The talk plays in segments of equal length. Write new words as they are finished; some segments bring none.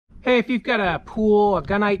Hey, if you've got a pool, a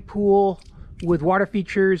gunite pool with water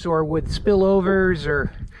features or with spillovers,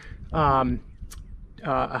 or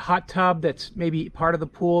a hot tub that's maybe part of the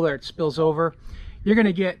pool that it spills over, you're going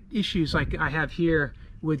to get issues like I have here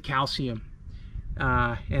with calcium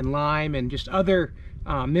and lime and just other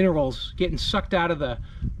minerals getting sucked out of the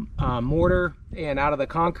mortar and out of the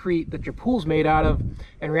concrete that your pool's made out of,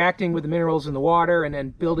 and reacting with the minerals in the water and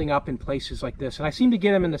then building up in places like this. And I seem to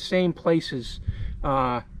get them in the same places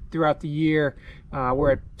throughout the year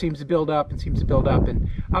where it seems to build up and seems to build up. And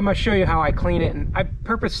I'm going to show you how I clean it. And I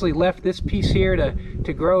purposely left this piece here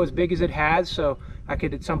to grow as big as it has, so I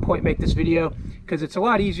could at some point make this video, because it's a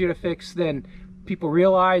lot easier to fix than people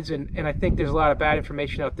realize, and I think there's a lot of bad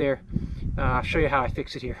information out there. I'll show you how I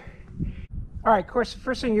fix it here. All right, of course, the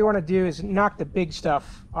first thing you want to do is knock the big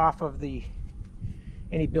stuff off of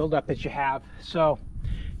any buildup that you have. So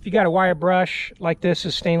if you got a wire brush like this,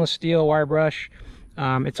 is stainless steel wire brush.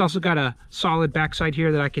 It's also got a solid backside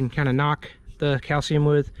here that I can kind of knock the calcium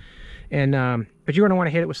with. And but you're going to want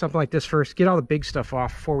to hit it with something like this first. Get all the big stuff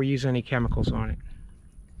off before we use any chemicals on it.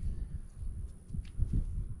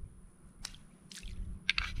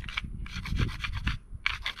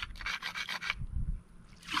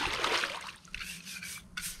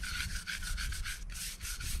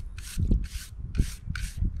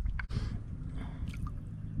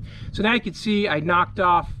 So now you can see I knocked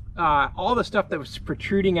off all the stuff that was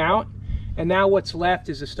protruding out, and now what's left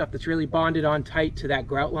is the stuff that's really bonded on tight to that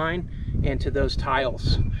grout line and to those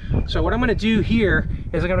tiles. So what I'm going to do here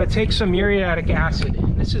is I'm going to take some muriatic acid.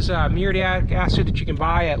 This is muriatic acid that you can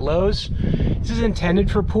buy at Lowe's. This is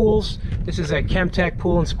intended for pools. This is a Chemtech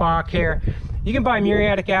Pool and Spa Care. You can buy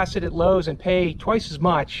muriatic acid at Lowe's and pay twice as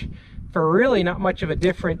much for really not much of a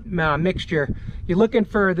different mixture. You're looking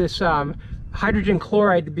for this hydrogen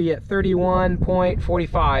chloride to be at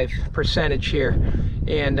 31.45% here.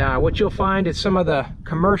 And what you'll find is some of the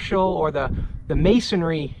commercial or the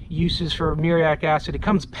masonry uses for muriatic acid, it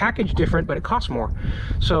comes packaged different, but it costs more.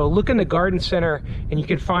 So look in the garden center and you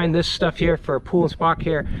can find this stuff here for pool and spa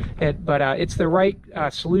care. But it's the right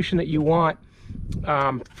solution that you want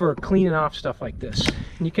for cleaning off stuff like this.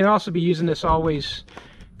 And you can also be using this always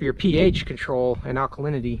for your pH control and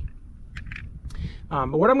alkalinity.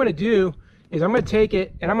 But what I'm going to do is I'm going to take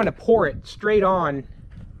it and I'm going to pour it straight on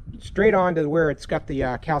to where it's got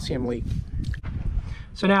the calcium leak.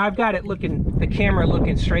 So now I've got it looking, the camera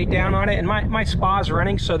looking straight down on it, and my spa's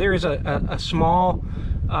running, so there is a small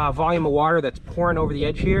volume of water that's pouring over the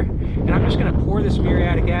edge here, and I'm just going to pour this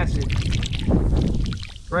muriatic acid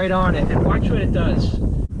right on it and watch what it does.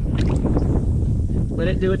 Let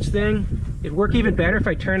it do its thing. It'd work even better if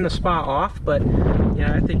I turned the spa off, but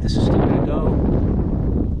yeah, I think this is still going to go.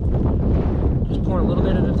 Just pouring a little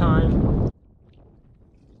bit at a time.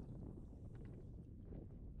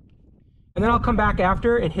 And then I'll come back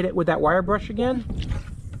after and hit it with that wire brush again,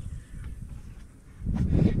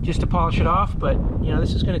 just to polish it off. But you know,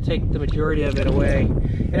 this is going to take the majority of it away.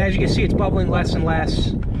 And as you can see, it's bubbling less and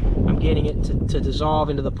less. I'm getting it to dissolve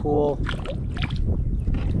into the pool.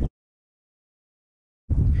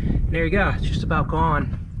 And there you go, it's just about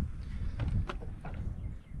gone.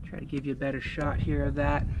 Try to give you a better shot here of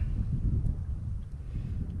that.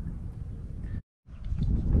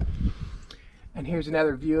 And here's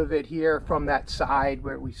another view of it here from that side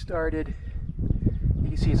where we started. You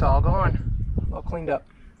can see it's all gone, all cleaned up.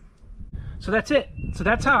 So that's it. So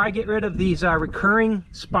that's how I get rid of these recurring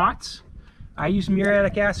spots. I use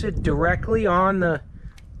muriatic acid directly on the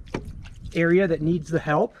area that needs the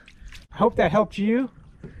help. I hope that helped you.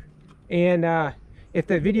 And if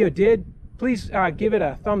the video did, please give it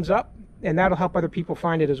a thumbs up, and that'll help other people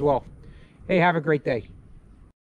find it as well. Hey, have a great day.